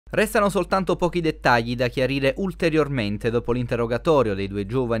Restano soltanto pochi dettagli da chiarire ulteriormente dopo l'interrogatorio dei due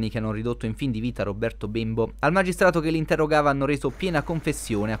giovani che hanno ridotto in fin di vita Roberto Bembo. Al magistrato che li interrogava hanno reso piena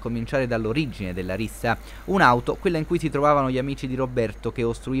confessione, a cominciare dall'origine della rissa. Un'auto, quella in cui si trovavano gli amici di Roberto, che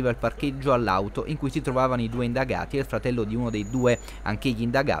ostruiva il parcheggio all'auto in cui si trovavano i due indagati e il fratello di uno dei due, anch'egli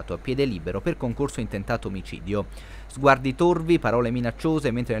indagato a piede libero per concorso in tentato omicidio. Sguardi torvi, parole minacciose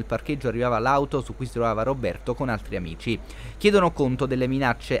mentre nel parcheggio arrivava l'auto su cui si trovava Roberto con altri amici. Chiedono conto delle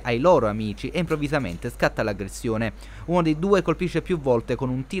minacce ai loro amici e improvvisamente scatta l'aggressione. Uno dei due colpisce più volte con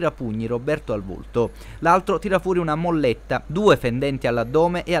un tirapugni Roberto al volto. L'altro tira fuori una molletta, due fendenti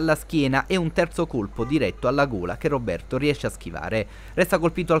all'addome e alla schiena e un terzo colpo diretto alla gola che Roberto riesce a schivare. Resta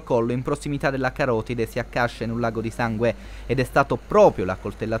colpito al collo in prossimità della carotide, si accascia in un lago di sangue ed è stato proprio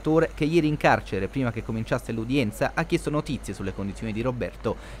l'accoltellatore che ieri in carcere, prima che cominciasse l'udienza, ha chiesto notizie sulle condizioni di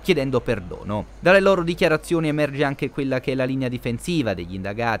Roberto chiedendo perdono. Dalle loro dichiarazioni emerge anche quella che è la linea difensiva degli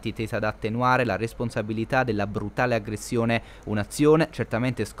indagati, tesa ad attenuare la responsabilità della brutale aggressione, un'azione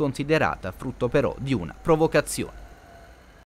certamente sconsiderata, frutto però di una provocazione.